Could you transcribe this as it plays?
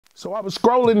So I was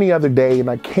scrolling the other day and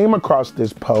I came across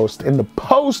this post, and the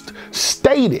post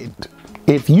stated,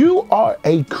 if you are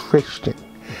a Christian,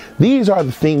 these are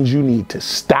the things you need to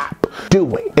stop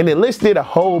doing. And it listed a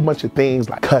whole bunch of things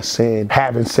like cussing,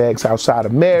 having sex outside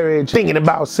of marriage, thinking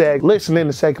about sex, listening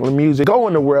to secular music,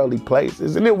 going to worldly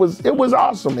places. And it was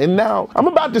awesome. And now I'm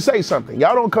about to say something.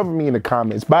 Y'all don't cover me in the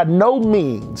comments. By no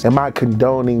means am I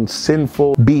condoning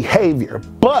sinful behavior,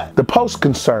 but the post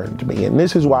concerned me. And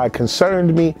this is why it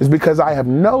concerned me, is because I have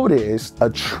noticed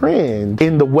a trend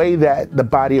in the way that the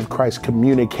body of Christ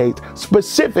communicates,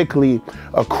 specifically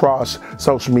across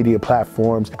social media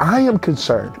platforms. I am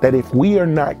concerned that if we are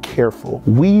not careful,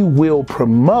 we will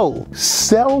promote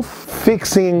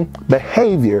self-fixing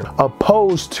behavior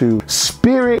opposed to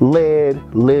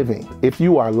spirit-led living. If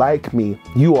you are like me,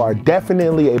 you are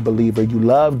definitely a believer. You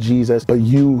love Jesus, but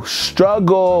you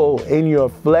struggle in your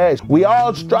flesh. We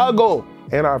all struggle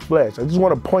in our flesh. I just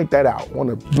want to point that out. I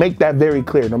want to make that very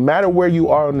clear. No matter where you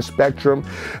are on the spectrum,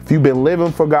 if you've been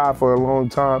living for God for a long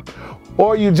time,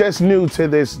 or you just new to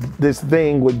this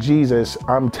thing with Jesus,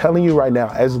 I'm telling you right now,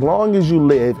 as long as you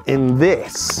live in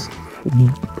this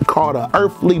called an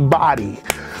earthly body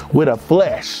with a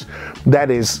flesh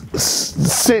that is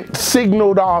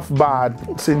signaled off by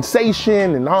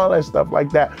sensation and all that stuff like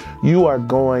that, you are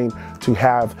going to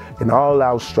have an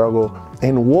all-out struggle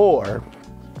and war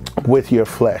with your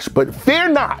flesh. But fear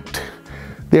not,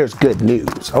 there's good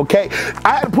news, okay?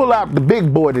 I had to pull out the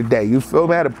big boy today. You feel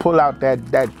me? I had to pull out that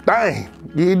thing.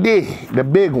 You did, the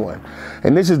big one.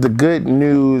 And this is the Good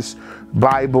News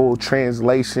Bible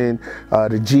translation,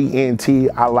 the GNT.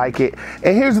 I like it.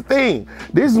 And here's the thing.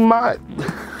 This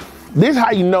is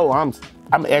how you know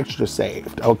I'm extra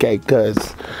saved, okay?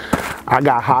 Because I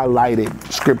got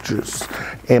highlighted scriptures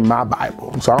in my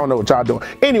Bible. So I don't know what y'all doing.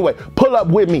 Anyway, pull up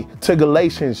with me to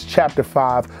Galatians chapter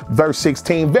 5, verse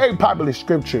 16. Very popular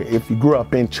scripture if you grew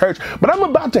up in church. But I'm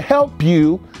about to help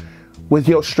you with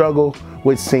your struggle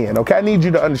with sin, okay? I need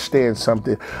you to understand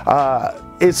something.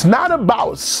 It's not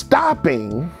about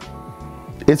stopping.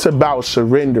 It's about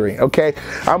surrendering, okay?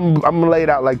 I'm gonna lay it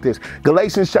out like this.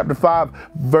 Galatians chapter 5,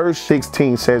 verse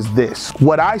 16 says this.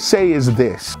 What I say is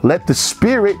this: let the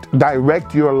Spirit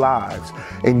direct your lives,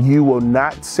 and you will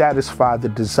not satisfy the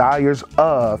desires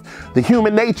of the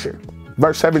human nature.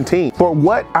 Verse 17, for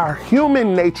what our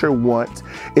human nature wants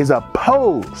is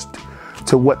opposed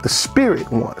to what the Spirit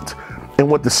wants. And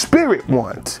what the Spirit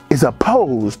wants is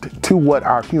opposed to what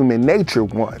our human nature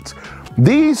wants.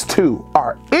 These two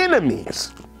are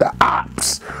enemies, the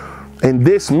ops. And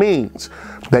this means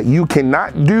that you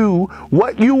cannot do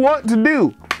what you want to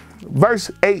do. Verse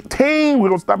 18, we're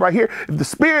gonna stop right here. If the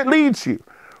Spirit leads you,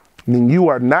 then you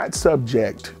are not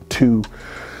subject to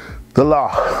the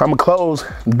law. I'm gonna close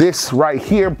this right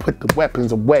here, put the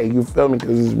weapons away, you feel me,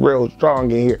 because it's real strong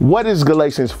in here. What is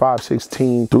Galatians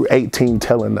 5:16 through 18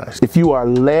 telling us? If you are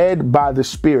led by the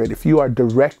Spirit, if you are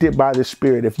directed by the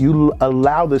Spirit, if you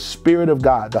allow the Spirit of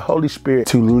God, the Holy Spirit,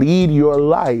 to lead your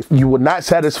life, you will not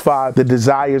satisfy the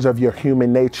desires of your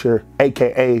human nature,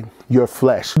 aka your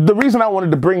flesh. The reason I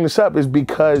wanted to bring this up is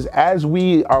because as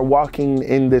we are walking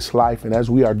in this life and as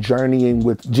we are journeying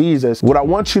with Jesus, what I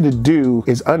want you to do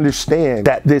is understand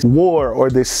that this war or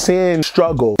this sin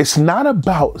struggle, it's not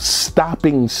about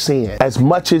stopping sin as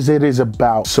much as it is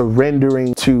about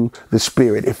surrendering to the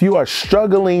Spirit. If you are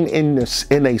struggling in a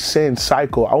sin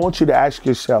cycle, I want you to ask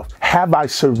yourself, have I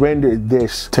surrendered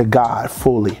this to God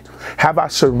fully? Have I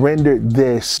surrendered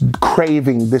this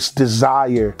craving, this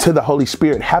desire to the Holy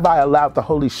Spirit? Have I allowed the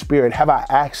Holy Spirit, have I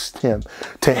asked Him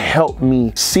to help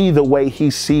me see the way He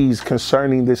sees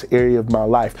concerning this area of my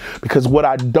life? Because what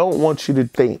I don't want you to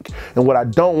think and what I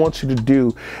don't want you to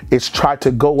do is try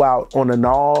to go out on an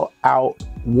all-out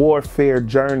warfare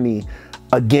journey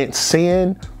against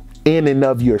sin in and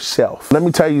of yourself. Let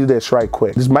me tell you this right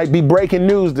quick. This might be breaking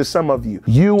news to some of you.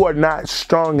 You are not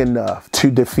strong enough to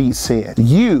defeat sin.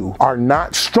 You are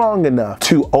not strong enough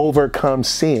to overcome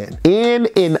sin. In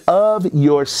and of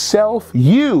yourself,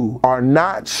 you are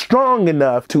not strong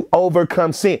enough to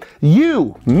overcome sin.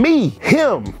 You, me,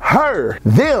 him, her,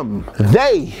 them,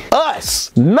 they,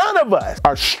 us, none of us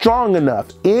are strong enough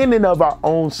in and of our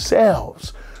own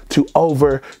selves to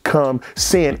overcome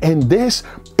sin. And this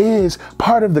is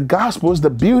part of the gospel, is the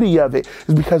beauty of it,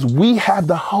 is because we have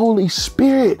the Holy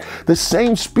Spirit. The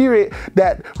same Spirit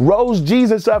that rose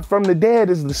Jesus up from the dead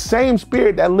is the same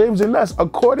Spirit that lives in us,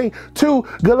 according to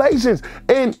Galatians.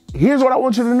 And here's what I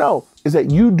want you to know. is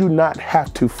that you do not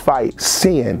have to fight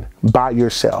sin by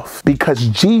yourself, because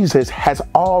Jesus has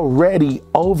already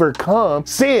overcome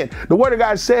sin. The word of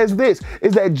God says this,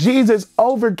 is that Jesus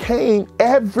overcame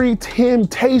every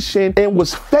temptation and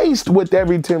was faced with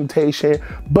every temptation,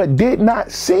 but did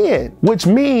not sin, which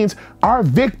means our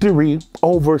victory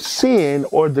over sin,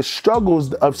 or the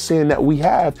struggles of sin that we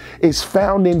have, is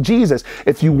found in Jesus.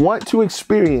 If you want to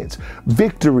experience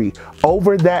victory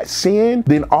over that sin,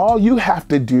 then all you have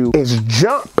to do is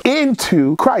jump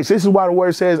into Christ. This is why the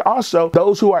word says also,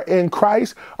 those who are in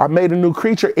Christ are made a new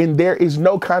creature, and there is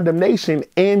no condemnation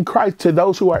in Christ to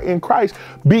those who are in Christ,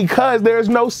 because there is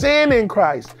no sin in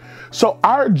Christ. So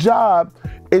our job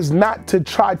is not to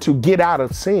try to get out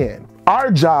of sin.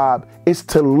 Our job is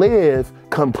to live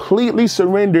completely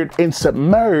surrendered and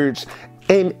submerged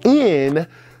and in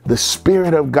the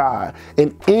Spirit of God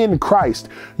and in Christ.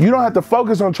 You don't have to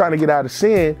focus on trying to get out of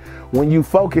sin when you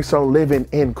focus on living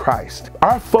in Christ.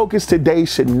 Our focus today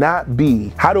should not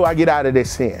be, how do I get out of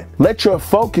this sin? Let your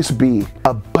focus be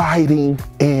abiding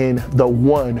in the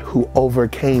one who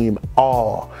overcame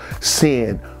all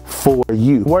sin for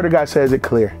you. The word of God says it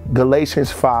clear. Galatians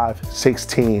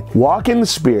 5:16. Walk in the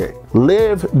Spirit,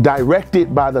 live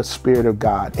directed by the Spirit of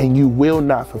God, and you will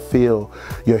not fulfill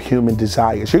your human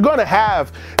desires. You're going to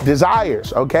have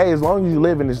desires, okay? As long as you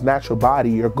live in this natural body,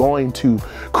 you're going to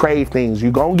crave things.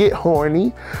 You're going to get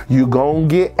horny. You're going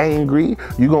to get angry.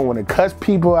 You're going to want to cuss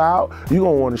people out. You're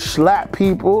going to want to slap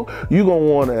people. You're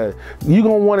going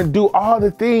to want to do all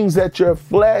the things that your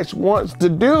flesh wants to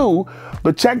do.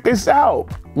 But check this out.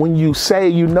 When you say,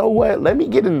 you know what, let me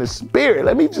get in the Spirit,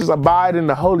 let me just abide in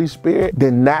the Holy Spirit,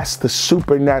 then that's the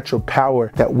supernatural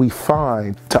power that we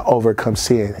find to overcome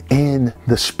sin in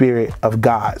the Spirit of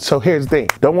God. So here's the thing.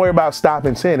 Don't worry about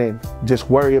stopping sinning. Just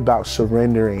worry about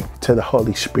surrendering to the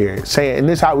Holy Spirit. Saying, and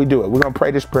this is how we do it. We're going to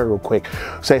pray this prayer real quick.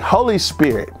 Say, Holy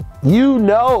Spirit, you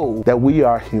know that we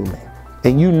are human.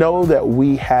 And you know that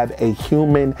we have a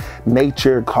human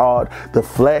nature called the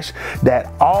flesh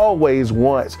that always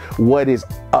wants what is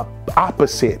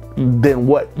opposite than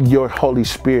what your Holy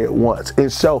Spirit wants. And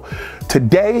so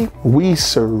today we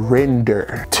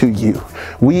surrender to you.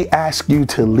 We ask you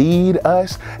to lead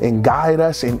us and guide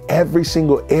us in every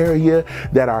single area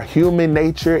that our human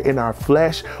nature and our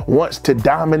flesh wants to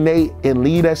dominate and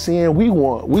lead us in.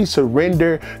 We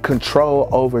surrender control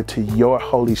over to your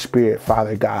Holy Spirit,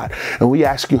 Father God. And we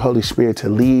ask you, Holy Spirit, to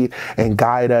lead and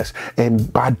guide us.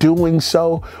 And by doing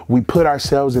so, we put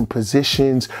ourselves in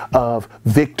positions of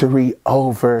victory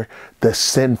over the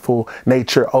sinful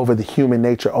nature, over the human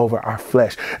nature, over our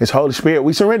flesh. It's Holy Spirit,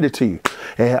 we surrender to you.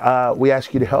 And we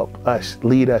ask you to help us,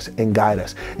 lead us, and guide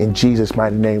us. In Jesus'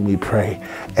 mighty name we pray.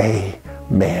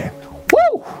 Amen.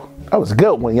 Woo! That was a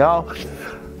good one, y'all.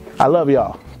 I love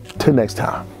y'all. Till next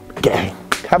time. Gang.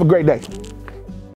 Have a great day.